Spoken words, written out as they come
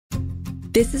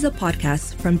This is a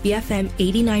podcast from BFM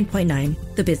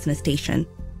 89.9, the business station.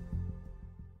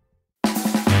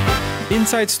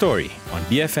 Inside Story on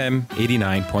BFM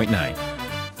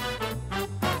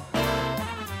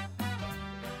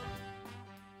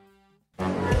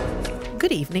 89.9.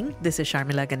 Good evening, this is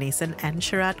Sharmila Ganesan and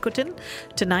Sharat Kutin.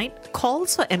 Tonight,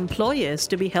 calls for employers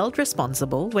to be held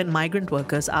responsible when migrant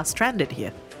workers are stranded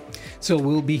here. So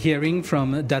we'll be hearing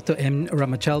from Dato M.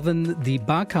 Ramachalvan, the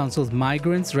Bar Council's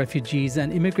Migrants, Refugees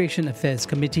and Immigration Affairs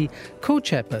Committee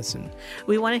co-chairperson.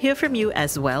 We want to hear from you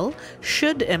as well.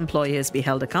 Should employers be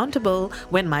held accountable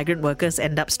when migrant workers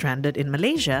end up stranded in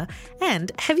Malaysia?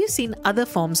 And have you seen other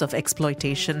forms of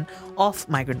exploitation of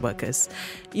migrant workers?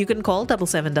 You can call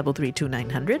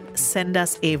 77332900, send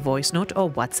us a voice note or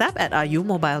WhatsApp at our U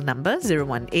mobile number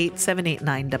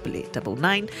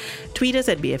 018-789-8899, tweet us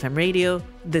at BFM Radio.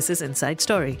 This is Inside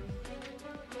Story.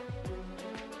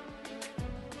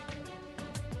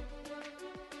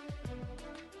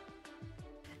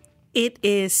 It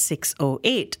is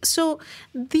 6:08. So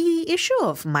the issue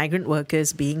of migrant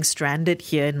workers being stranded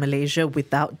here in Malaysia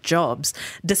without jobs,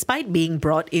 despite being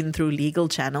brought in through legal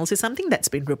channels, is something that's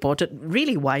been reported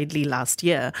really widely last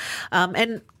year.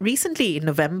 And recently in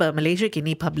November, Malaysia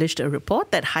Kini published a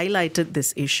report that highlighted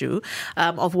this issue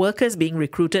of workers being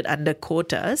recruited under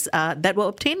quotas that were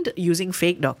obtained using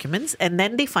fake documents, and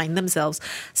then they find themselves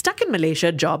stuck in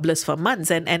Malaysia jobless for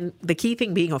months. And the key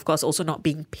thing being, of course, also not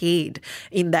being paid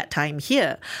in that time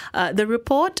here. The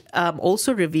report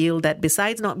also revealed that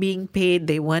besides not being paid,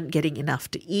 they weren't getting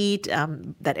enough to eat,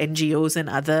 that NGOs and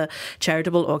other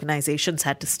charitable organizations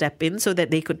had to step in so that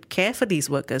they could care for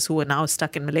these workers who were now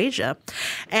stuck in Malaysia.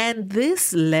 And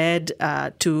this led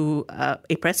to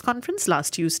a press conference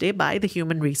last Tuesday by the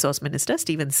Human Resource Minister,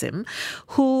 Stephen Sim,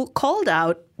 who called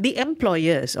out the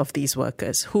employers of these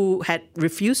workers who had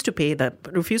refused to pay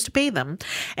them.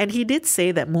 And he did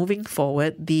say that moving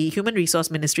forward, the Human Resource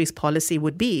Ministry's policy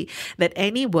would be that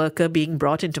any worker being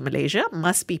brought into Malaysia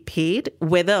must be paid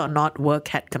whether or not work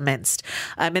had commenced.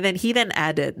 And then he then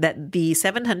added that the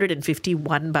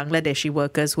 751 Bangladeshi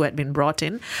workers who had been brought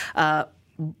in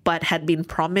but had been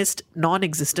promised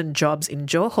non-existent jobs in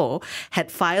Johor,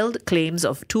 had filed claims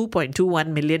of 2.21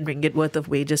 million ringgit worth of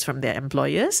wages from their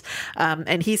employers.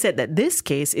 And he said that this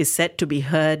case is set to be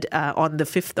heard on the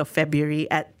 5th of February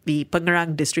at the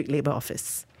Pengerang District Labour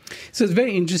Office. So it's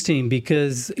very interesting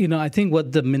because, I think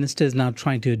what the minister is now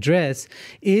trying to address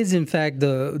is, in fact,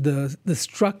 the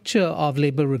structure of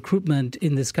labor recruitment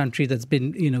in this country that's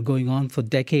been, going on for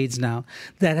decades now,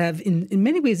 that have in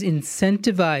many ways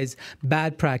incentivized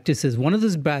bad practices. One of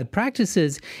those bad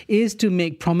practices is to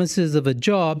make promises of a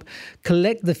job,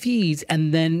 collect the fees,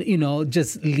 and then,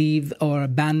 just leave or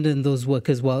abandon those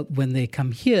workers when they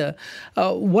come here.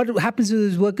 What happens to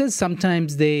those workers?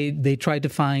 Sometimes they try to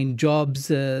find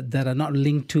jobs that are not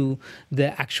linked to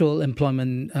their actual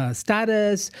employment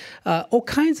status, all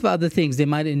kinds of other things. They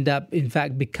might end up, in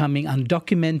fact, becoming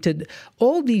undocumented.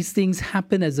 All these things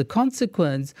happen as a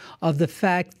consequence of the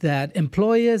fact that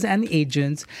employers and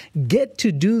agents get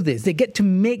to do this. They get to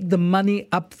make the money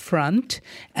up front,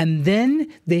 and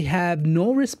then they have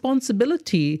no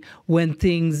responsibility when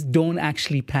things don't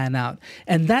actually pan out.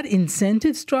 And that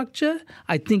incentive structure,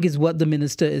 I think, is what the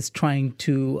minister is trying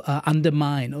to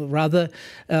undermine, or rather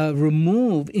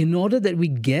remove, in order that we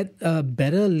get a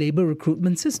better labor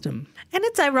recruitment system. And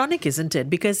it's ironic, isn't it?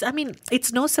 Because,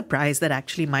 it's no surprise that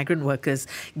actually migrant workers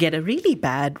get a really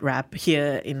bad rap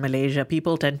here in Malaysia.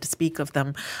 People tend to speak of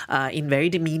them in very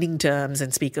demeaning terms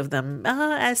and speak of them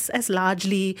as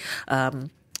largely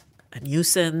a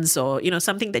nuisance or,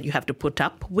 something that you have to put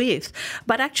up with.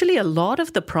 But actually a lot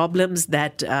of the problems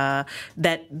that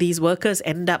these workers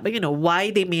end up,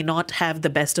 why they may not have the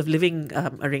best of living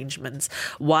arrangements,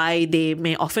 why they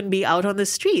may often be out on the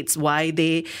streets, why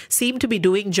they seem to be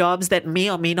doing jobs that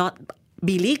may or may not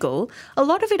be legal, a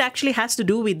lot of it actually has to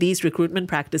do with these recruitment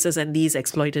practices and these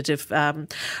exploitative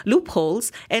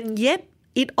loopholes. And yet,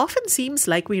 it often seems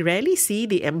like we rarely see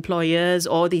the employers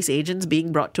or these agents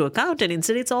being brought to account. And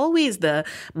instead, it's always the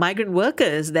migrant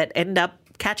workers that end up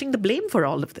catching the blame for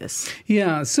all of this.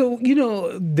 Yeah, so,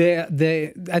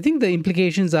 I think the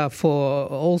implications are for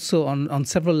also on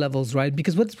several levels, right?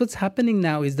 Because what's happening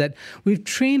now is that we've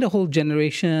trained a whole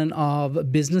generation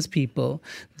of business people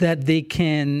that they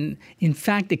can, in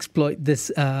fact, exploit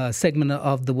this segment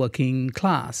of the working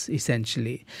class,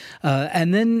 essentially.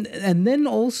 And then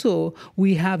also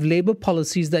we have labor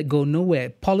policies that go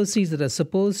nowhere, policies that are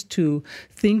supposed to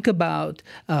think about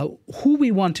who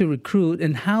we want to recruit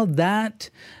and how that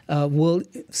will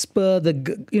spur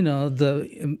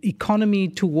the economy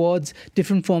towards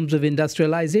different forms of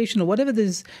industrialization or whatever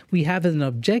this we have as an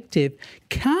objective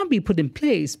can't be put in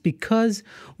place because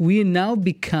we now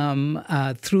become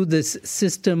through this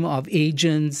system of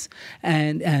agents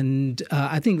and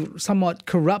I think somewhat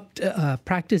corrupt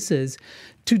practices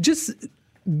to just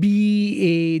be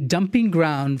a dumping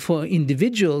ground for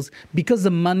individuals because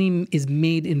the money is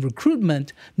made in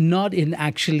recruitment, not in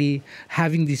actually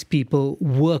having these people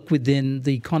work within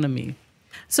the economy.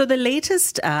 So the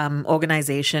latest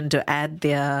organization to add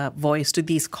their voice to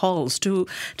these calls to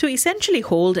essentially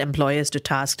hold employers to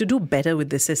task to do better with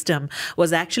the system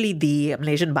was actually the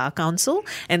Malaysian Bar Council.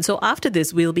 And so after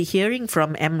this, we'll be hearing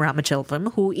from M.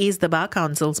 Ramachelvam, who is the Bar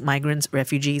Council's Migrants,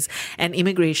 Refugees and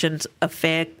Immigration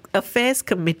Affairs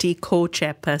Committee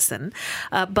co-chairperson.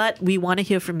 But we want to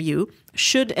hear from you.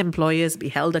 Should employers be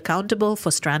held accountable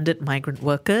for stranded migrant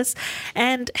workers?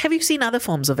 And have you seen other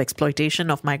forms of exploitation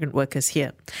of migrant workers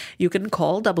here? You can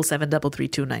call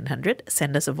 77332900,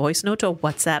 send us a voice note or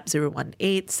WhatsApp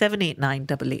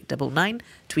 018-789-8899,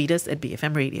 tweet us at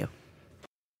BFM Radio.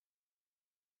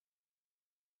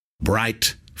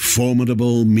 Bright,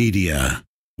 formidable media.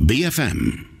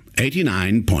 BFM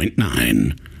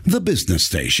 89.9, the business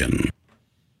station.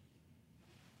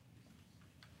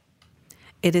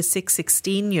 It is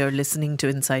 6:16. You're listening to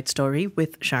Inside Story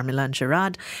with Sharmila and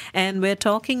Sharad, and we're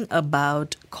talking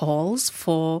about calls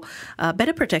for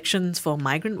better protections for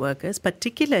migrant workers,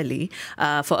 particularly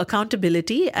for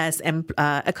accountability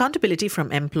accountability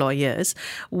from employers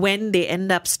when they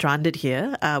end up stranded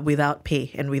here without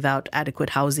pay and without adequate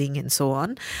housing and so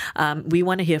on. We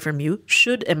want to hear from you.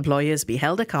 Should employers be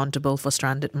held accountable for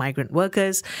stranded migrant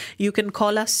workers? You can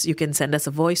call us. You can send us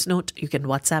a voice note. You can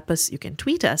WhatsApp us. You can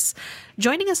tweet us.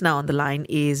 Joining us now on the line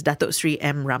is Datuk Sri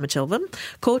M. Ramachelvam,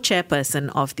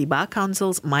 co-chairperson of the Bar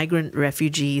Council's Migrant,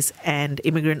 Refugees and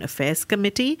Immigrant Affairs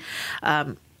Committee.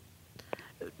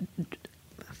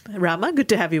 Rama, good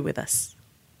to have you with us.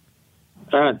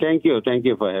 Thank you. Thank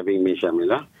you for having me,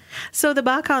 Shamila. So the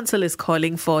Bar Council is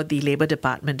calling for the Labour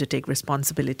Department to take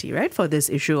responsibility, right, for this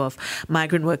issue of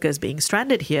migrant workers being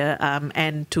stranded here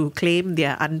and to claim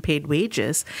their unpaid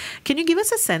wages. Can you give us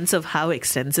a sense of how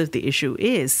extensive the issue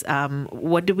is?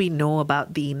 What do we know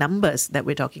about the numbers that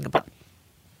we're talking about?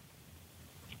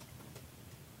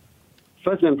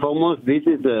 First and foremost, this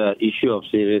is an issue of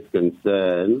serious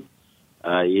concern.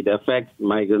 It affects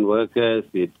migrant workers.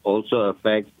 It also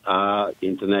affects our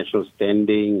international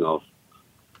standing of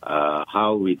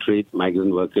how we treat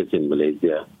migrant workers in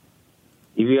Malaysia.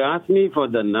 If you ask me for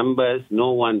the numbers,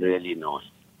 no one really knows.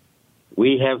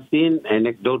 We have seen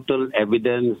anecdotal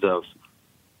evidence of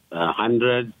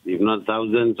hundreds, if not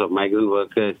thousands, of migrant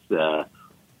workers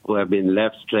who have been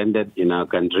left stranded in our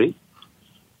country.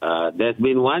 There's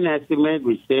been one estimate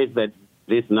which says that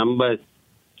these numbers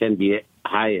can be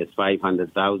high as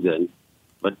 500,000,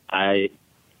 but I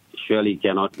surely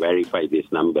cannot verify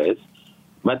these numbers.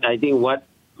 But I think what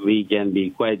we can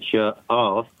be quite sure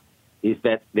of is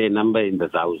that they number in the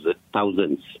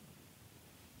thousands.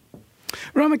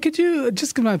 Rama, could you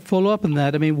just follow up on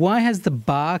that? I mean, why has the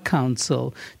Bar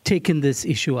Council taken this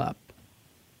issue up?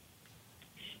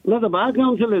 No, the Bar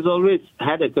Council has always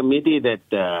had a committee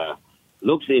that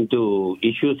looks into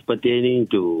issues pertaining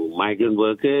to migrant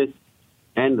workers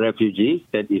and refugees.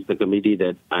 That is the committee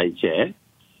that I chair.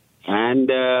 And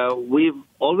we've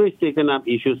always taken up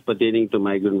issues pertaining to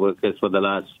migrant workers for the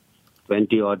last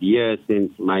 20-odd years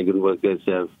since migrant workers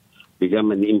have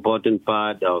become an important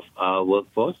part of our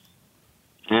workforce.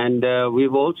 And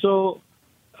we've also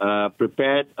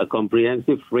prepared a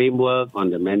comprehensive framework on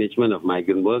the management of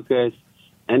migrant workers,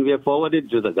 and we have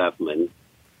forwarded to the government.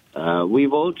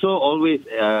 We've also always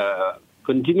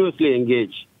continuously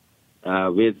engaged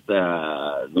with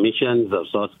missions of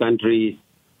source countries,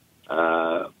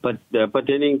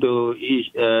 pertaining to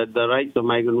the rights of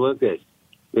migrant workers.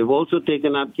 We've also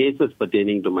taken up cases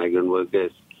pertaining to migrant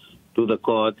workers to the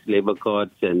courts, labor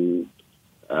courts, and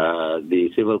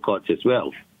the civil courts as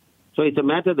well. So it's a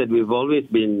matter that we've always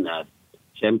been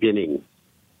championing.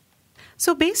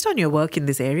 So based on your work in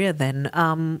this area then,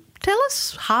 tell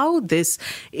us how this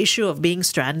issue of being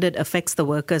stranded affects the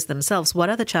workers themselves. What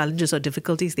are the challenges or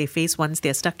difficulties they face once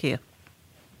they're stuck here?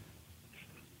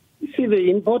 You see, the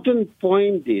important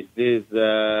point is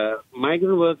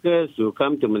migrant workers who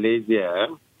come to Malaysia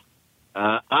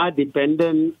are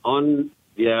dependent on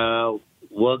their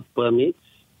work permits,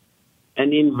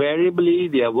 and invariably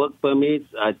their work permits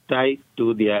are tied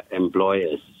to their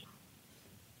employers.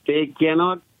 They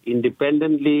cannot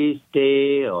independently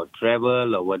stay or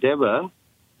travel or whatever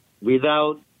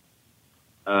without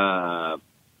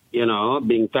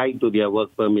being tied to their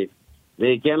work permit.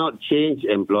 They cannot change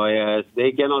employers.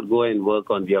 They cannot go and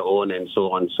work on their own and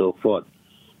so on and so forth.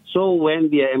 So when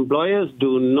their employers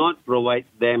do not provide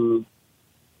them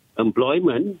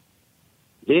employment,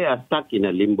 they are stuck in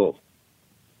a limbo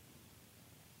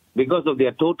because of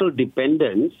their total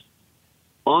dependence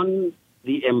on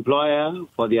the employer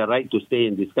for their right to stay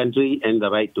in this country and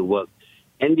the right to work.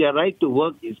 And their right to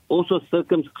work is also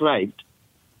circumscribed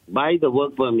by the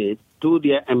work permit to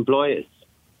their employers.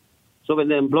 So when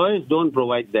the employers don't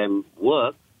provide them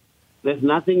work, there's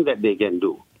nothing that they can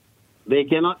do. They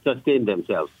cannot sustain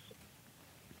themselves.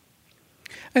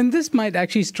 And this might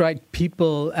actually strike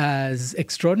people as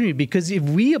extraordinary, because if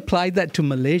we apply that to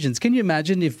Malaysians, can you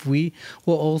imagine if we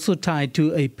were also tied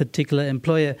to a particular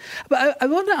employer? But I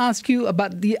want to ask you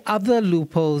about the other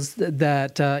loopholes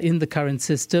that in the current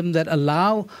system that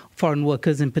allow foreign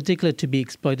workers in particular to be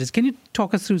exploited. Can you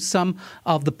talk us through some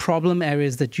of the problem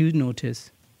areas that you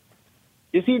notice?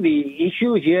 You see, the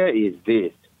issue here is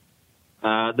this.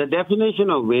 The definition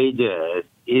of wages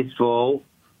is for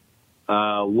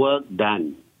work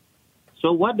done.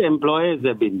 So what the employers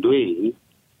have been doing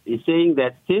is saying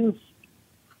that since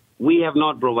we have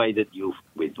not provided you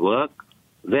with work,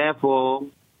 therefore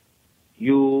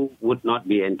you would not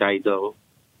be entitled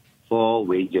for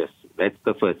wages. That's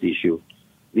the first issue.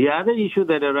 The other issue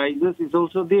that arises is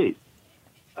also this.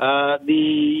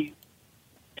 The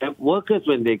workers,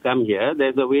 when they come here,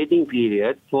 there's a waiting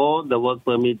period for the work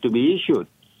permit to be issued.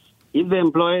 If the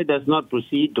employer does not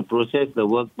proceed to process the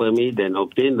work permit and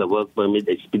obtain the work permit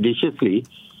expeditiously,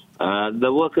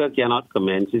 the worker cannot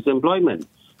commence his employment.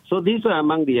 So these are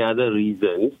among the other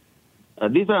reasons.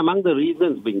 These are among the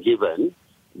reasons being given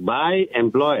by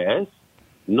employers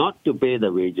not to pay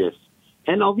the wages.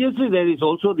 And obviously there is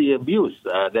also the abuse,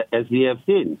 as we have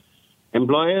seen.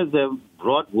 Employers have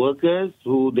brought workers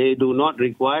who they do not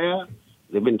require.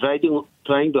 They've been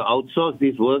trying to outsource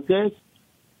these workers,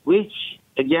 which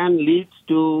again leads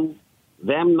to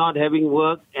them not having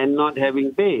work and not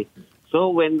having pay. So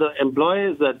when the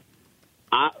employers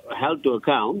are held to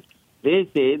account, they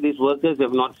say these workers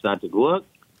have not started work,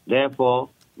 therefore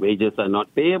wages are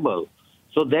not payable.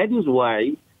 So that is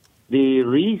why the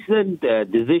recent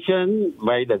decision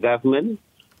by the government,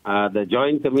 the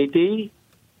Joint Committee,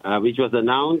 which was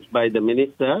announced by the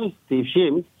Minister, Steve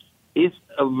Shim, is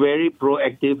a very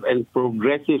proactive and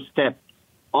progressive step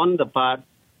on the part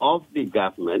of the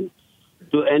government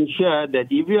to ensure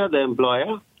that if you are the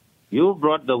employer, you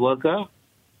brought the worker,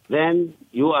 then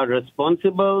you are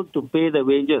responsible to pay the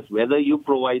wages, whether you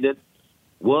provided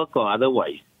work or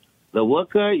otherwise. The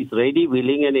worker is ready,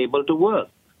 willing, and able to work.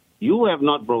 You have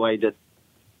not provided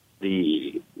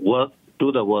the work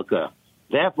to the worker.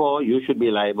 Therefore, you should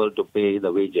be liable to pay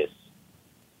the wages.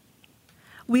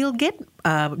 We'll get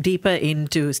deeper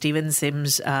into Stephen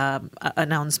Sim's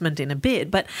announcement in a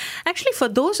bit, but actually, for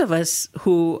those of us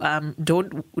who who are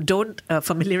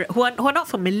not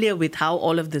familiar with how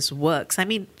all of this works, I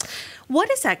mean,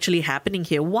 what is actually happening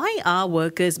here? Why are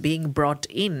workers being brought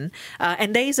in,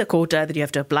 and there is a quota that you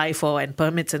have to apply for and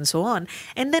permits and so on,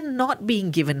 and then not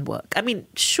being given work? I mean,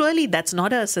 surely that's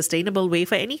not a sustainable way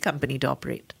for any company to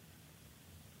operate.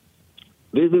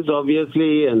 This is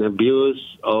obviously an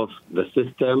abuse of the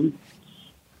system.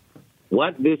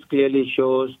 What this clearly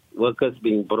shows, workers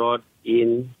being brought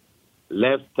in,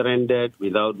 left stranded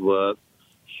without work,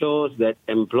 shows that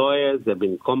employers have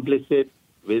been complicit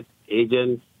with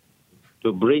agents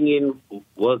to bring in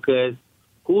workers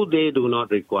who they do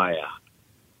not require,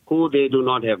 who they do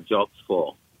not have jobs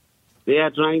for. They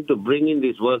are trying to bring in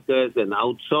these workers and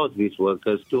outsource these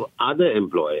workers to other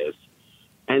employers.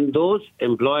 And those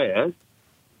employers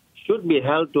should be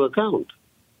held to account.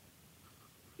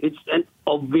 It's an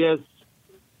obvious,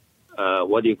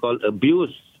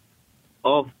 abuse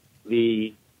of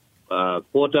the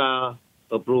quota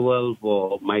approval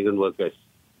for migrant workers.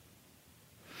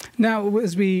 Now,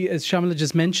 as Shamala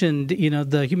just mentioned,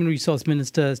 the Human Resource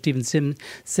Minister, Stephen Sim,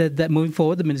 said that moving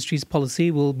forward, the ministry's policy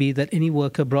will be that any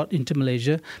worker brought into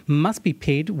Malaysia must be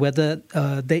paid whether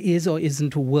there is or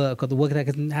isn't work, or the work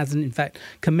hasn't in fact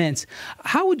commenced.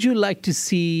 How would you like to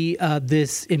see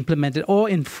this implemented or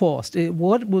enforced?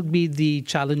 What would be the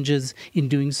challenges in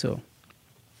doing so?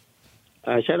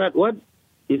 Sharat, what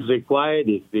is required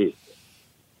is this.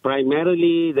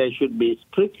 Primarily, there should be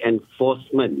strict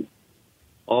enforcement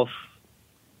of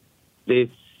this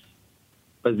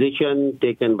position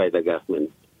taken by the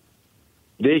government.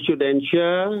 They should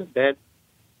ensure that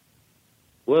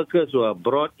workers who are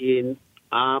brought in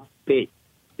are paid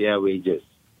their wages.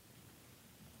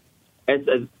 As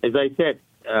I said,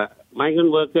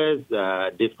 migrant workers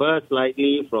differ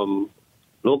slightly from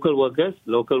local workers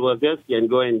can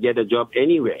go and get a job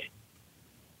anywhere,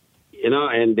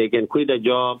 and they can quit a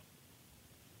job,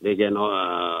 they can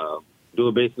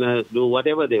do business, do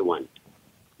whatever they want.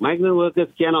 Migrant workers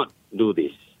cannot do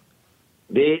this.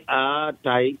 They are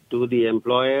tied to the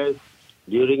employers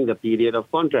during the period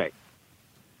of contract.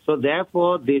 So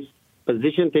therefore, this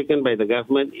position taken by the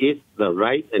government is the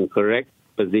right and correct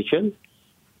position.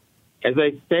 As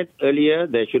I said earlier,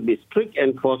 there should be strict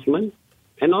enforcement,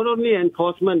 and not only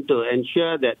enforcement to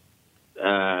ensure that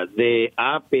they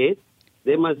are paid,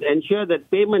 they must ensure that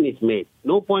payment is made.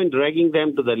 No point dragging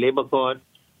them to the labor court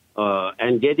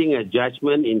and getting a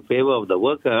judgment in favor of the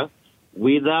worker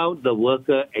without the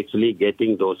worker actually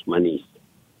getting those monies.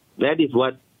 That is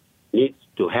what needs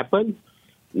to happen.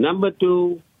 Number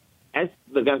two, as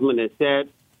the government has said,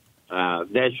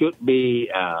 there should be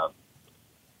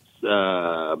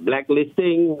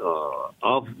blacklisting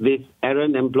of these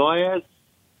errant employers.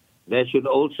 They should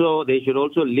also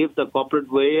lift the corporate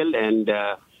veil and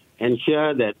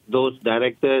ensure that those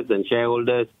directors and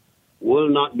shareholders will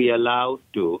not be allowed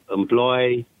to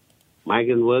employ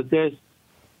migrant workers.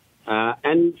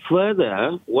 And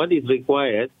further, what is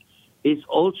required is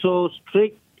also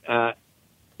strict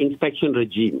inspection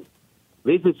regime.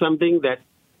 This is something that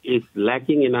is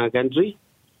lacking in our country.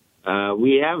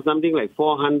 We have something like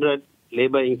 400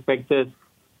 labor inspectors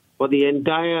for the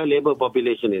entire labor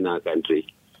population in our country.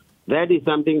 That is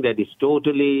something that is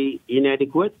totally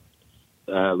inadequate.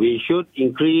 We should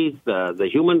increase the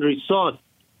human resource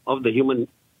of the Human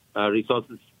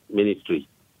Resources Ministry.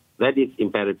 That is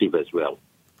imperative as well.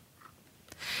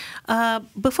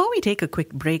 Before we take a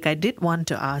quick break, I did want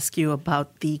to ask you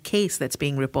about the case that's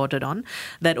being reported on,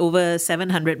 that over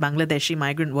 700 Bangladeshi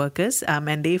migrant workers,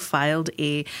 and they filed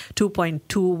a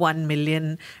 2.21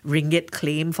 million ringgit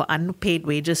claim for unpaid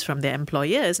wages from their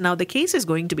employers. Now, the case is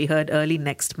going to be heard early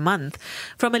next month.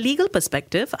 From a legal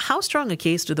perspective, how strong a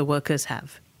case do the workers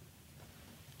have?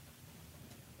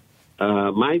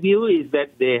 My view is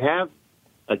that they have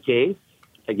a case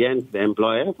against the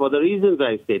employer for the reasons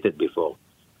I stated before.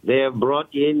 They have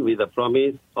brought in with a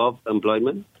promise of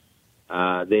employment.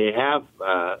 They have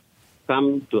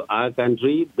come to our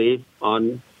country based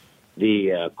on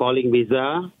the calling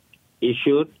visa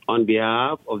issued on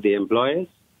behalf of the employers.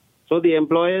 So the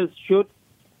employers should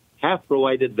have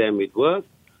provided them with work.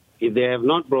 If they have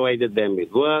not provided them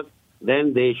with work,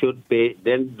 then they should pay.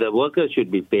 Then the workers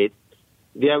should be paid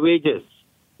their wages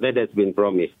that has been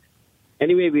promised.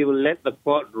 Anyway, we will let the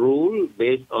court rule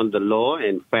based on the law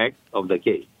and facts of the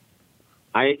case.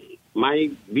 My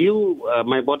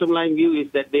bottom line view is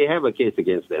that they have a case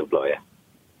against the employer.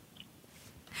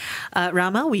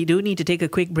 Rama, we do need to take a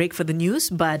quick break for the news,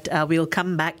 but we'll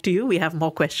come back to you. We have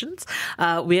more questions.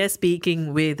 We are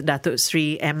speaking with Datuk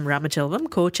Sri M. Ramachelvam,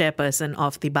 co-chairperson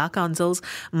of the Bar Council's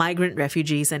Migrant,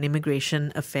 Refugees and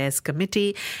Immigration Affairs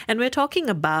Committee. And we're talking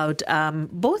about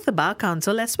both the Bar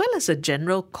Council as well as a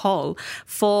general call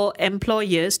for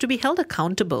employers to be held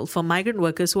accountable for migrant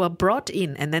workers who are brought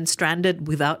in and then stranded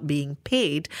without being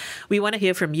paid. We want to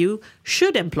hear from you.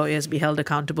 Should employers be held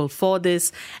accountable for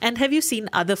this? And have you seen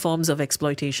other forms of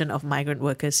exploitation of migrant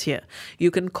workers here? You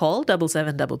can call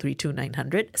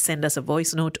 77332900, send us a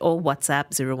voice note or WhatsApp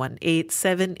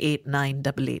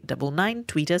 018-789-8899,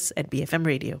 tweet us at BFM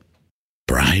Radio.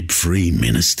 Bribe-free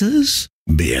ministers?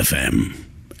 BFM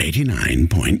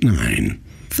 89.9,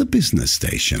 the business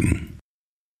station.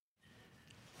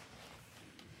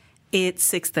 It's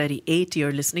 6:38.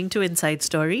 You're listening to Inside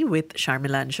Story with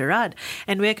Sharmila and Sharad.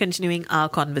 And we're continuing our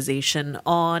conversation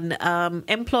on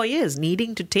employers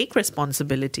needing to take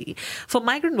responsibility for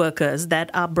migrant workers that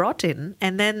are brought in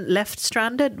and then left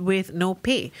stranded with no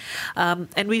pay.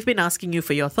 And we've been asking you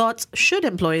for your thoughts. Should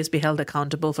employers be held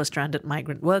accountable for stranded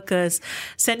migrant workers?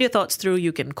 Send your thoughts through.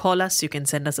 You can call us. You can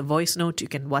send us a voice note. You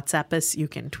can WhatsApp us. You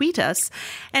can tweet us.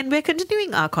 And we're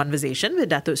continuing our conversation with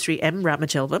Datuk Sri M.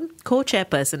 Ramachelvam,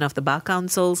 co-chairperson of the Bar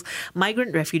Council's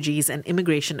Migrant, Refugees and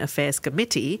Immigration Affairs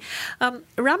Committee.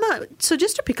 Rama, so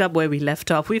just to pick up where we left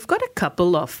off, we've got a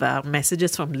couple of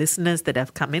messages from listeners that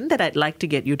have come in that I'd like to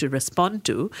get you to respond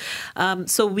to.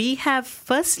 So we have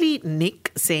firstly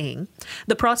Nick saying,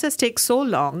 the process takes so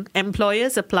long,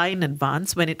 employers apply in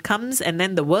advance. When it comes and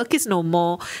then the work is no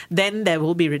more, then there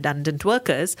will be redundant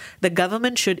workers. The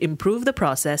government should improve the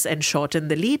process and shorten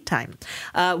the lead time.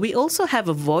 We also have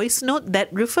a voice note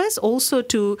that refers also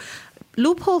to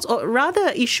loopholes or rather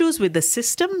issues with the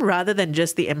system rather than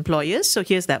just the employers. So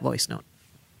here's that voice note.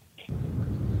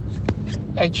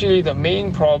 Actually, the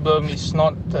main problem is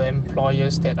not the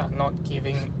employers that are not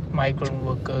giving migrant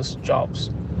workers jobs.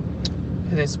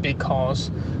 It is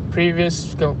because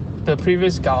the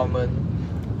previous government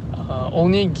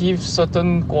only give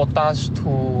certain quotas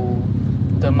to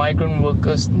the migrant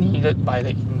workers needed by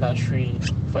the industry.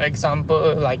 For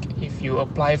example, like if you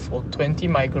apply for 20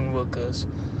 migrant workers,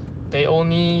 they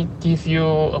only give you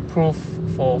approve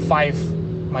for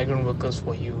 5 migrant workers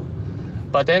for you.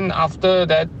 But then after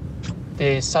that,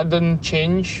 the sudden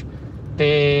change,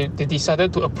 they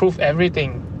decided to approve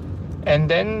everything. And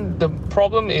then the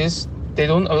problem is they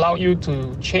don't allow you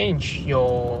to change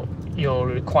your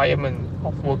requirement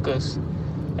of workers.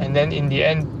 And then in the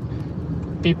end,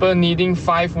 people needing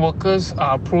 5 workers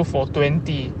are approved for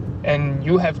 20, and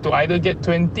you have to either get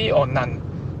 20 or none.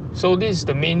 So this is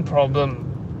the main problem.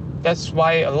 That's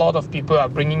why a lot of people are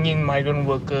bringing in migrant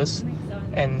workers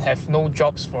and have no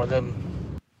jobs for them.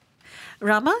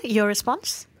 Rama, your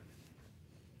response?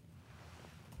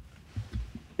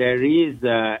 There is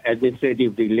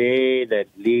administrative delay that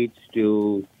leads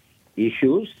to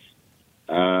issues.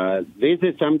 This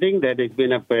is something that has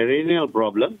been a perennial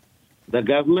problem. The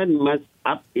government must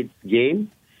up its game.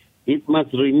 It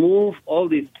must remove all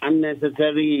these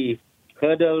unnecessary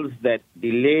hurdles that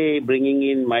delay bringing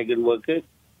in migrant workers.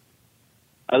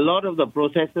 A lot of the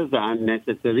processes are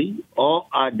unnecessary or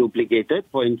are duplicated.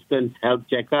 For instance, health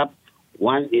checkup,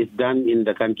 one is done in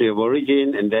the country of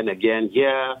origin and then again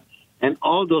here, and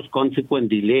all those consequent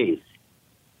delays.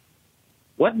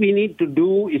 What we need to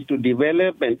do is to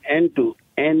develop an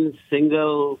end-to-end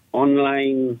single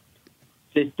online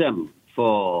system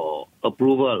for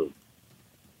approval,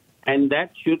 and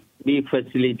that should be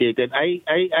facilitated. I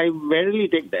rarely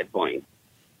take that point,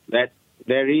 that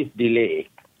there is delay.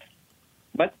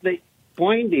 But the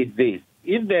point is this: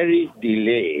 if there is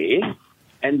delay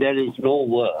and there is no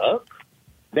work,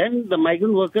 then the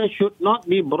migrant workers should not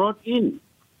be brought in.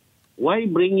 Why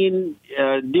bring in,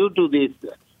 due to this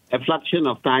effluxion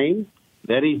of time,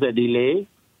 there is a delay,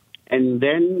 and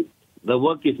then the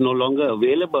work is no longer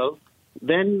available,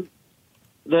 then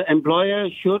the employer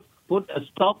should put a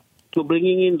stop to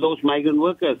bringing in those migrant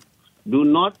workers. Do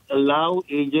not allow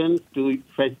agents to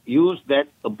use that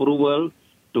approval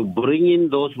to bring in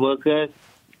those workers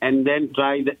and then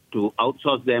try to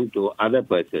outsource them to other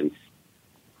persons.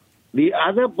 The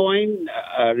other point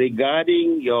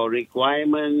regarding your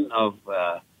requirement of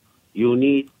you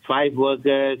need 5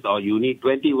 workers or you need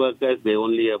 20 workers, they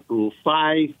only approve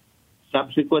 5.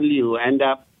 Subsequently, you end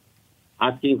up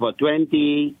asking for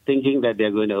 20, thinking that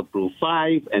they're going to approve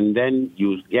 5, and then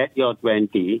you get your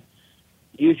 20.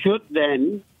 You should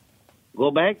then go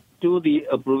back to the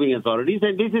approving authorities,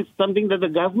 and this is something that the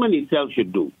government itself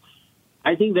should do.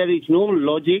 I think there is no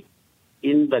logic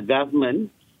in the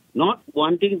government not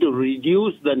wanting to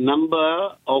reduce the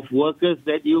number of workers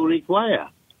that you require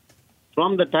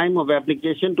from the time of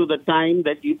application to the time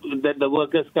that the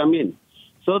workers come in.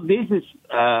 So this is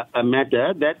a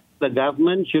matter that the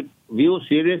government should view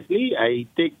seriously. I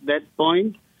take that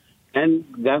point, and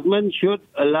government should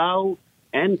allow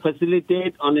and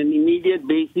facilitate on an immediate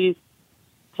basis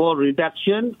for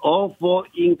reduction or for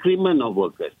increment of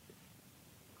workers.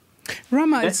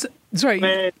 Rama, sorry.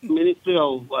 The Ministry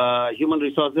of Human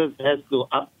Resources has to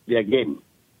up their game.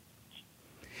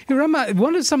 Rama,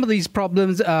 what are some of these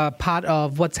problems part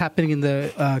of what's happening in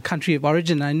the country of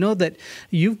origin? I know that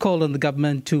you've called on the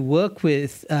government to work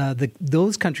with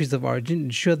those countries of origin,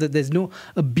 ensure that there's no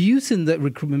abuse in the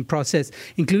recruitment process,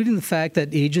 including the fact that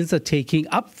agents are taking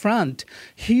upfront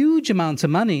huge amounts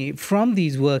of money from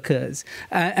these workers.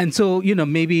 And so,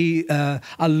 maybe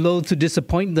are loath to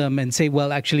disappoint them and say,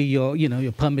 well, actually,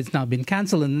 your permit's now been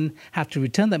cancelled, and then have to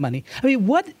return that money. I mean,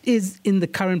 what is in the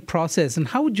current process, and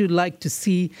how would you like to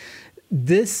see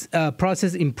this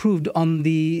process improved on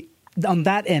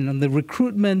that end, on the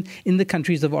recruitment in the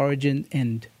countries of origin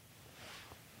end?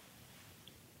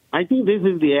 I think this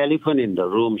is the elephant in the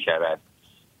room, Sharad.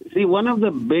 See, one of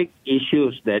the big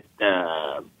issues that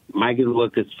migrant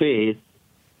workers face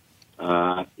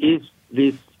is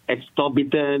this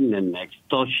exorbitant and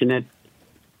extortionate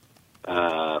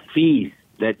fees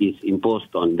that is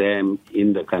imposed on them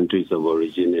in the countries of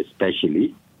origin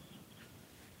especially.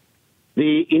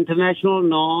 The international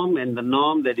norm and the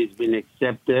norm that has been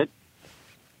accepted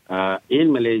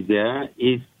in Malaysia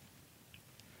is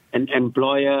an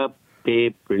employer pay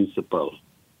principle.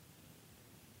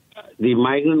 The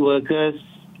migrant workers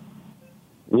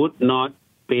would not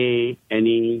pay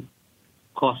any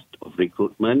cost of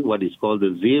recruitment, what is called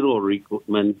the zero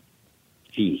recruitment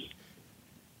fee.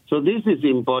 So this is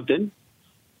important,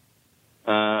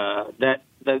 that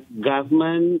the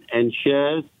government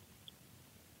ensures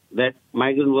that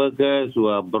migrant workers who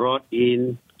are brought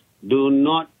in do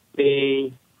not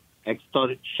pay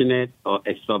extortionate or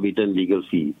exorbitant legal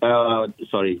fees.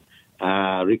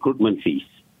 Recruitment fees.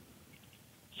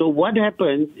 So what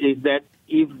happens is that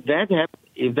if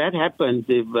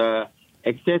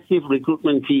excessive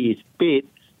recruitment fee is paid,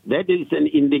 that is an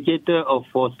indicator of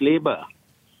forced labor.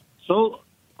 So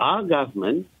our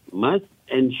government must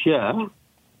ensure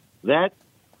that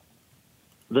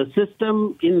the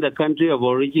system in the country of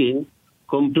origin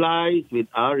complies with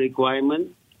our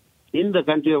requirements in the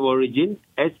country of origin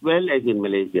as well as in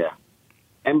Malaysia.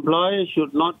 Employers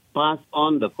should not pass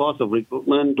on the cost of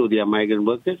recruitment to their migrant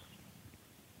workers.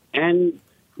 And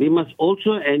we must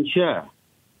also ensure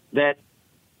that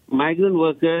migrant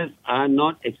workers are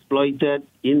not exploited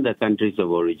in the countries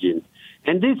of origin.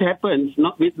 And this happens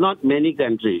with not many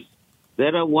countries.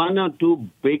 There are one or two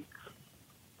big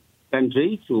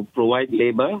countries who provide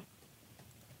labor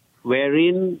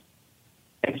wherein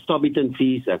exorbitant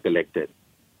fees are collected.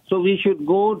 So we should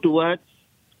go towards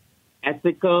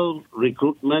ethical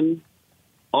recruitment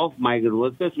of migrant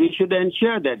workers. We should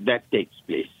ensure that that takes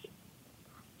place.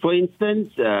 For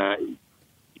instance,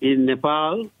 in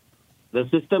Nepal, the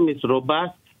system is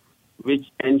robust, which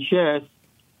ensures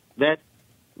that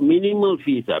minimal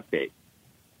fees are paid.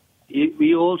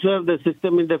 We also have the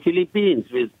system in the Philippines,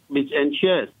 which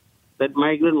ensures that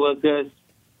migrant workers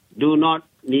do not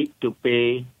need to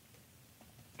pay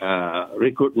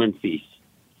recruitment fees.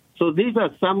 So these are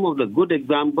some of the good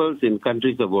examples in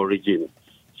countries of origin.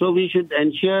 So we should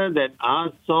ensure that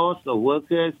our source of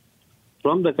workers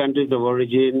from the countries of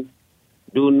origin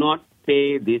do not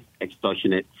pay these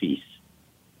extortionate fees.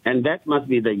 And that must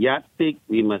be the yardstick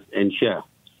we must ensure.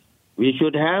 We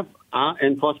should have our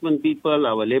enforcement people,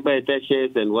 our labor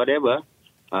attaches and whatever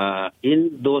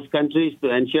in those countries to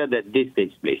ensure that this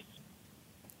takes place.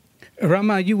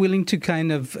 Rama, are you willing to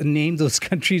kind of name those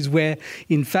countries where,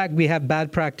 in fact, we have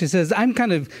bad practices? I'm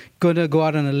kind of going to go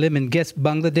out on a limb and guess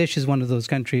Bangladesh is one of those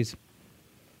countries.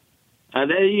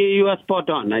 You are spot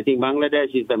on. I think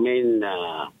Bangladesh is the main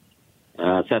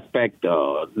suspect.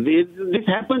 This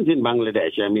happens in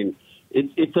Bangladesh. I mean,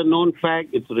 it's a known fact.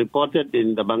 It's reported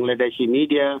in the Bangladeshi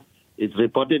media. It's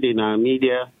reported in our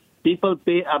media. People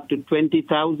pay up to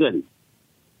 20,000,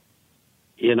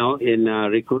 in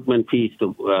recruitment fees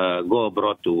to go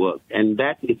abroad to work. And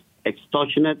that is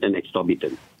extortionate and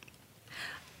exorbitant.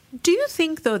 Do you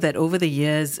think, though, that over the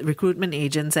years, recruitment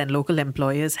agents and local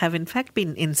employers have in fact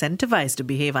been incentivized to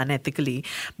behave unethically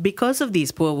because of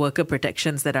these poor worker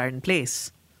protections that are in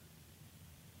place?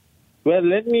 Well,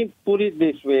 let me put it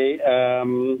this way.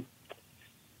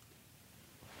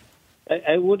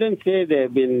 I wouldn't say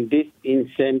they've been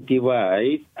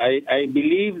disincentivized. I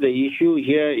believe the issue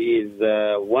here is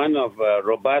one of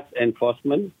robust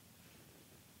enforcement.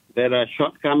 There are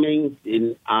shortcomings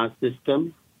in our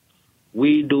system.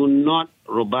 We do not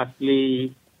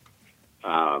robustly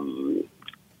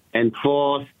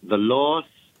enforce the laws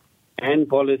and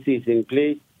policies in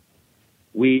place.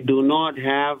 We do not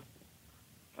have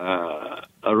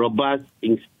a robust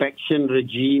inspection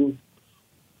regime.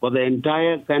 For the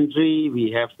entire country,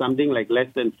 we have something like less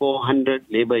than 400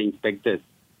 labor inspectors.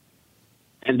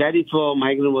 And that is for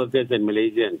migrant workers and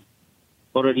Malaysians.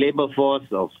 For a labor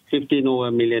force of 15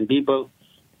 over million people,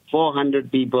 400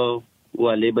 people who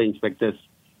are labor inspectors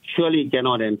surely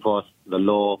cannot enforce the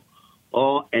law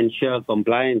or ensure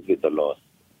compliance with the laws.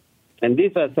 And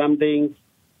these are something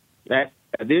that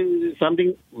this is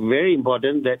something very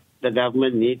important that the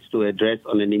government needs to address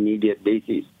on an immediate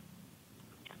basis.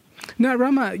 Now,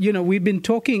 Rama, we've been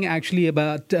talking actually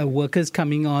about workers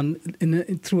coming on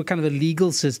through a kind of a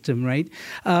legal system, right?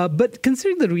 But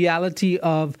considering the reality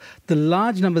of the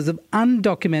large numbers of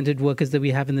undocumented workers that we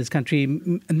have in this country,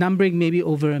 numbering maybe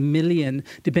over 1 million,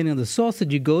 depending on the source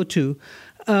that you go to,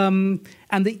 and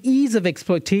the ease of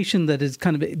exploitation that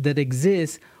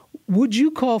exists, would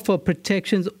you call for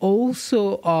protections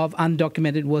also of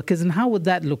undocumented workers, and how would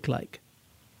that look like?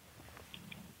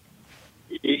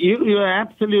 You are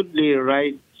absolutely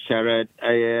right, Sharad.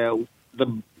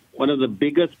 One of the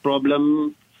biggest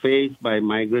problems faced by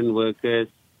migrant workers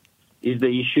is the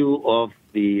issue of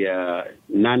the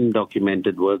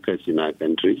non-documented workers in our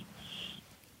country.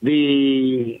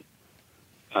 The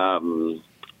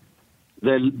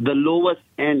lowest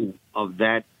end of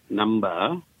that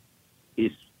number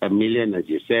is 1 million, as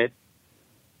you said.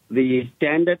 The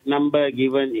standard number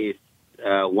given is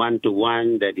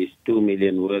 1-to-1, that is 2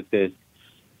 million workers.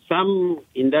 Some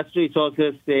industry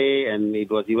sources say, and it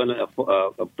was even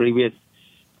a previous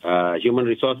human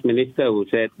resource minister who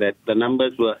said that the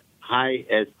numbers were high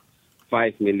as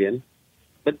 5 million.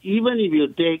 But even if you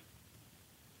take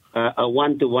a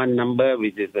 1-to-1 number,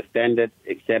 which is the standard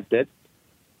accepted,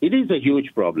 it is a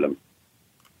huge problem.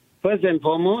 First and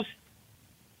foremost,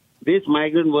 these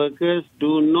migrant workers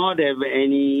do not have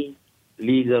any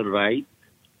legal rights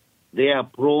they are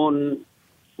prone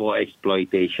for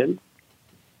exploitation.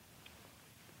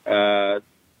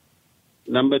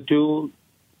 Number two,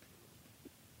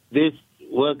 these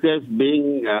workers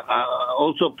are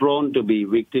also prone to be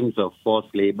victims of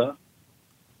forced labor.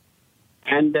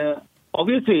 And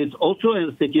obviously, it's also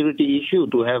a security issue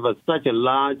to have such a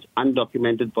large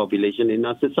undocumented population in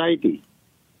our society.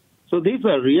 So these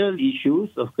are real issues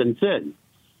of concern.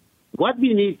 What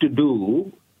we need to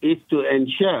do is to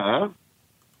ensure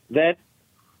that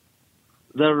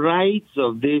the rights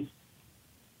of these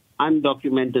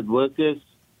undocumented workers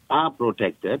are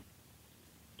protected.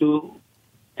 To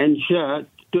ensure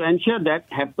that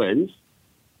happens,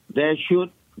 there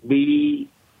should be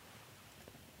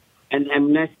an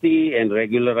amnesty and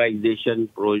regularization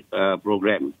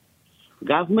program.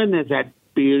 Government has had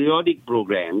periodic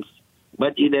programs,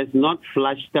 but it has not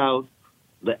flushed out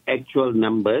the actual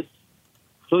numbers.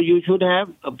 So you should have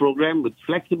a program with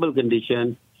flexible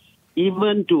conditions,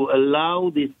 even to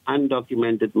allow these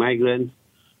undocumented migrants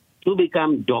to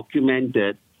become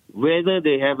documented, whether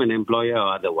they have an employer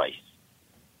or otherwise,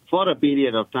 for a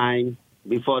period of time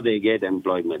before they get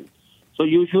employment. So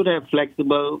you should have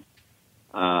flexible,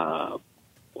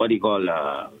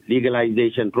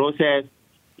 legalization process.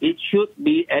 It should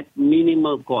be at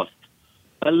minimal cost.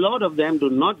 A lot of them do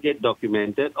not get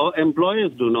documented, or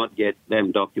employers do not get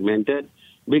them documented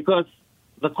because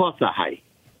the costs are high.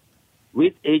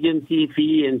 With agency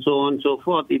fee and so on and so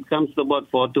forth, it comes to about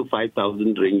 4,000 to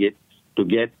 5,000 ringgit to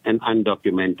get an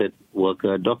undocumented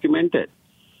worker documented.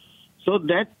 So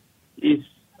that is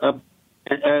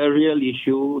a real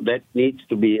issue that needs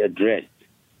to be addressed.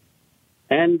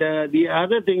 And the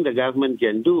other thing the government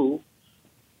can do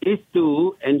is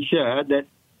to ensure that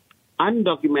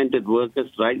undocumented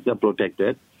workers' rights are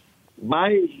protected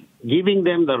by giving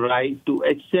them the right to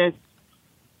access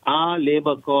our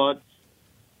labor courts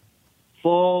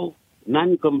for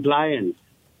non-compliance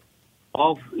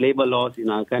of labor laws in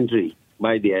our country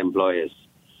by their employers.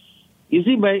 You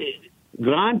see, by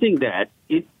granting that,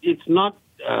 it's not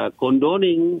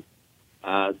condoning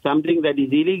something that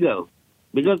is illegal,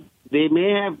 because they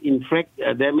may have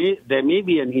there may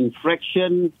be an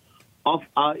infraction of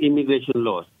our immigration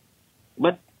laws,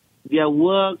 but their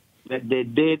work that they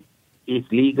did is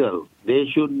legal. They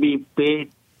should be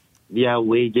paid their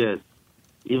wages.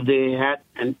 If they had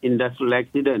an industrial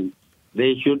accident,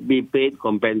 they should be paid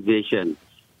compensation.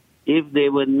 If they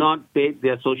were not paid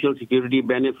their social security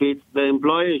benefits, the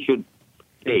employer should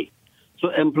pay. So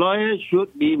employers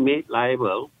should be made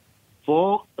liable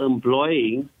for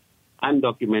employing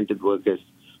undocumented workers.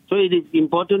 So it is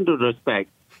important to respect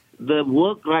the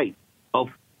work rights of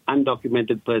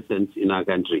undocumented persons in our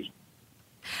country.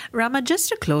 Rama, just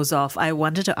to close off, I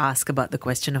wanted to ask about the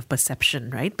question of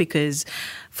perception, right? Because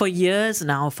for years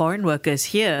now, foreign workers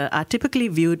here are typically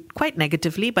viewed quite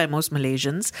negatively by most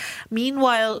Malaysians.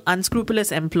 Meanwhile,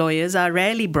 unscrupulous employers are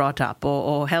rarely brought up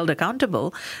or held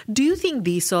accountable. Do you think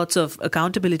these sorts of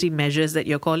accountability measures that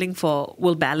you're calling for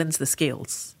will balance the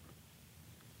scales?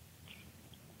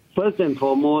 First and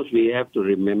foremost, we have to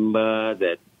remember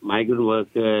that migrant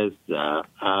workers are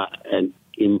an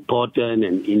important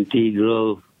and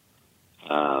integral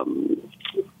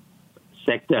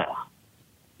sector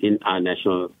in our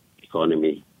national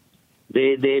economy.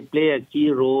 They play a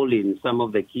key role in some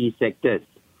of the key sectors,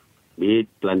 be it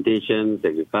plantations,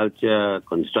 agriculture,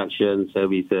 construction,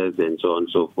 services, and so on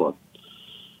and so forth.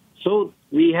 So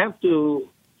we have to,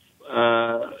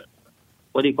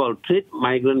 treat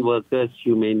migrant workers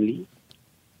humanely.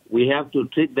 We have to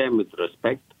treat them with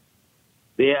respect.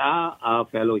 They are our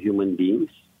fellow human beings.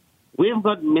 We've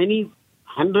got many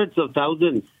hundreds of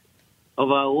thousands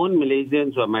of our own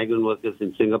Malaysians who are migrant workers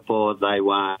in Singapore,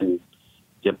 Taiwan,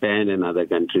 Japan, and other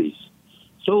countries.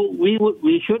 So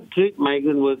we should treat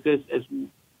migrant workers as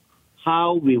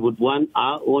how we would want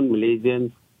our own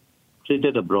Malaysians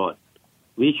treated abroad.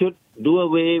 We should do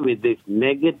away with this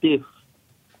negative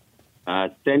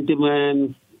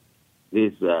sentiment,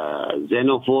 this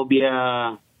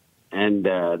xenophobia, and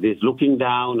this looking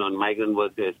down on migrant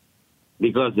workers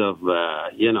because of,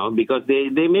 because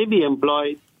they may be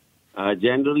employed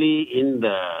generally in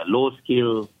the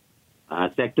low-skill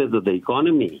sectors of the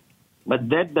economy, but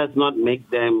that does not make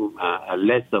them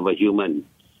less of a human.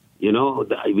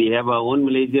 We have our own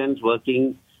Malaysians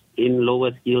working in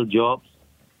lower-skill jobs.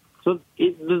 So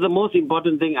the most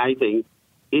important thing, I think,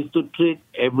 is to treat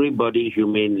everybody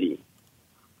humanely.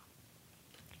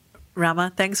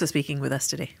 Rama, thanks for speaking with us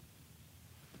today.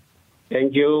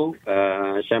 Thank you,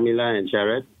 Shamila and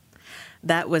Sharad.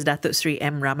 That was Datuk Sri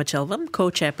M. Ramachelvam,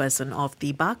 co-chairperson of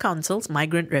the Bar Council's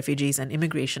Migrant, Refugees and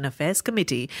Immigration Affairs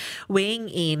Committee, weighing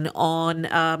in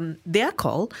on their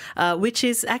call, which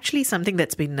is actually something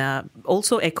that's been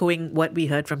also echoing what we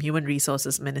heard from Human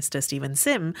Resources Minister Stephen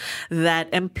Sim,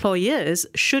 that employers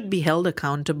should be held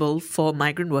accountable for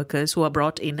migrant workers who are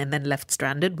brought in and then left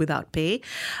stranded without pay.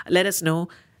 Let us know.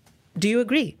 Do you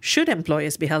agree? Should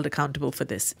employers be held accountable for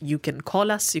this? You can call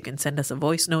us, you can send us a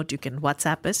voice note, you can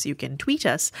WhatsApp us, you can tweet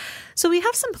us. So we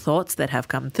have some thoughts that have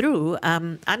come through.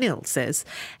 Anil says,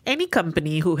 any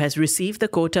company who has received the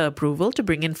quota approval to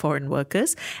bring in foreign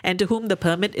workers and to whom the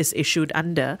permit is issued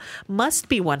under must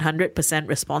be 100%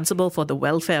 responsible for the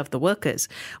welfare of the workers.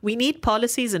 We need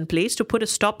policies in place to put a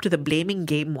stop to the blaming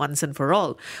game once and for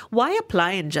all. Why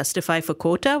apply and justify for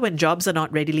quota when jobs are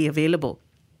not readily available?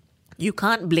 You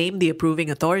can't blame the approving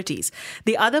authorities.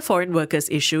 The other foreign workers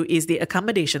issue is the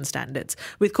accommodation standards.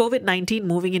 With COVID-19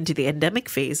 moving into the endemic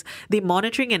phase, the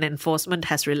monitoring and enforcement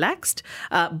has relaxed,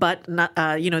 but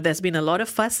there's been a lot of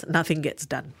fuss. Nothing gets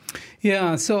done.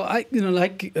 Yeah, so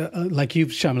like you,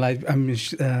 Shamal, I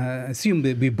assume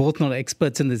that we both not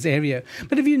experts in this area.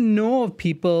 But if you know of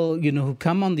people, who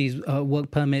come on these work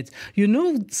permits,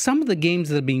 some of the games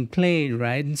that are being played,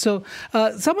 right? And so,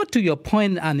 somewhat to your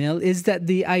point, Anil, is that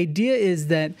the idea is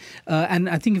that, and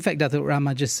I think in fact Dr.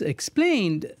 Rama just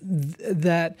explained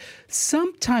that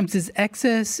sometimes there's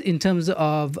excess in terms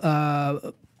of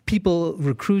people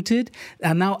recruited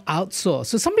are now outsourced.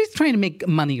 So somebody's trying to make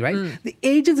money, right? The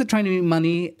agents are trying to make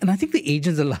money, and I think the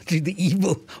agents are largely the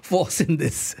evil force in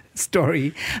this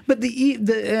story. But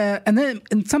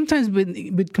and sometimes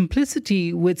with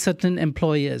complicity with certain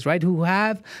employers, right, who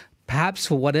have perhaps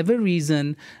for whatever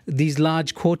reason, these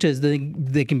large quotas,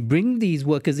 they can bring these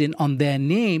workers in on their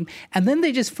name, and then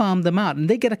they just farm them out, and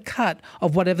they get a cut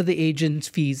of whatever the agent's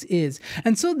fees is.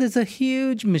 And so there's a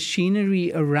huge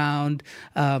machinery around,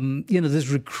 this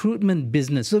recruitment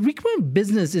business. So recruitment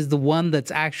business is the one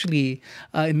that's actually,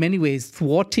 in many ways,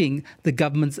 thwarting the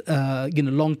government's,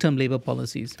 long-term labor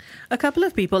policies. A couple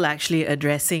of people actually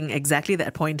addressing exactly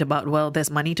that point about, well,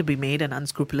 there's money to be made and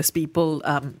unscrupulous people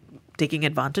taking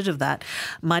advantage of that.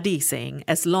 Muddy saying,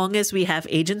 as long as we have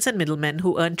agents and middlemen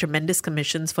who earn tremendous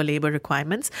commissions for labor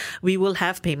requirements, we will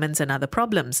have payments and other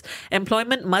problems.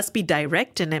 Employment must be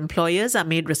direct and employers are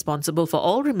made responsible for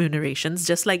all remunerations,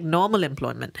 just like normal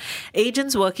employment.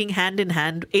 Agents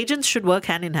should work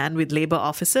hand in hand with labor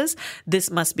officers. This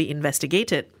must be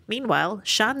investigated. Meanwhile,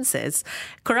 Shan says,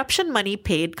 corruption money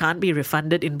paid can't be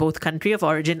refunded in both country of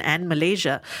origin and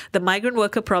Malaysia. The migrant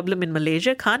worker problem in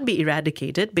Malaysia can't be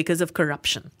eradicated because of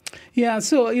corruption. Yeah,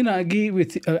 so, I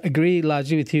agree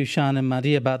largely with you, Shan and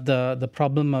Madi, about the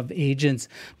problem of agents.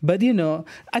 But,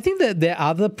 I think that there are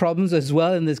other problems as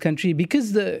well in this country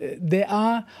because there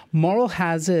are moral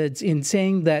hazards in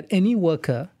saying that any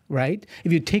worker, right,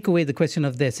 if you take away the question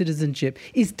of their citizenship,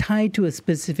 is tied to a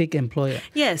specific employer.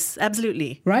 Yes,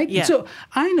 absolutely. Right? Yeah. So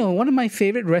I know one of my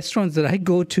favorite restaurants that I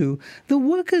go to, the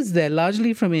workers there,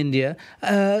 largely from India,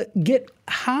 get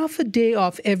half a day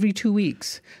off every 2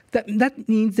 weeks. That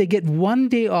means they get 1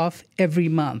 day off every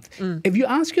month. If you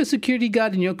ask your security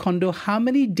guard in your condo how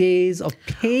many days of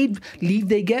paid leave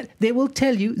they get, they will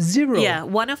tell you 0. Yeah,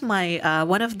 one of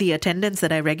the attendants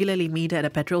that I regularly meet at a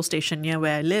petrol station near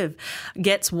where I live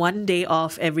gets 1 day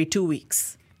off every 2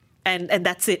 weeks. And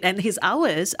that's it. And his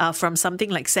hours are from something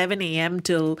like 7 a.m.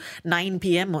 till 9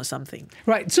 p.m. or something.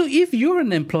 Right. So if you're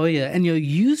an employer and you're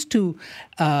used to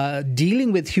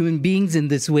dealing with human beings in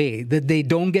this way, that they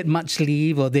don't get much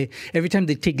leave or every time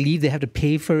they take leave, they have to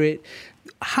pay for it,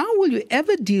 how will you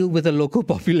ever deal with a local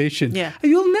population? Yeah.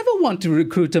 You'll never want to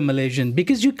recruit a Malaysian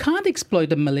because you can't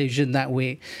exploit a Malaysian that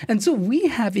way. And so we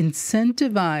have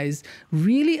incentivized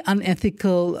really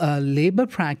unethical labor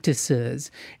practices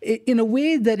in a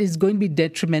way that is going to be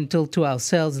detrimental to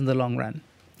ourselves in the long run.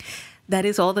 That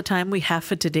is all the time we have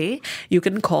for today. You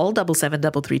can call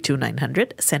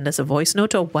 77332900, send us a voice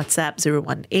note or WhatsApp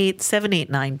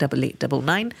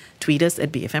 018-789-8899, tweet us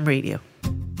at BFM Radio.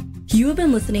 You have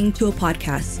been listening to a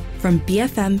podcast from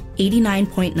BFM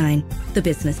 89.9, the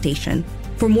business station.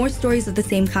 For more stories of the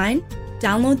same kind,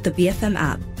 download the BFM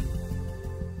app.